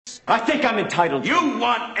I think I'm entitled. You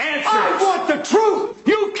want answers! I want the truth!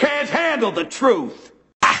 You can't handle the truth!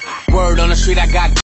 Word on the street, I got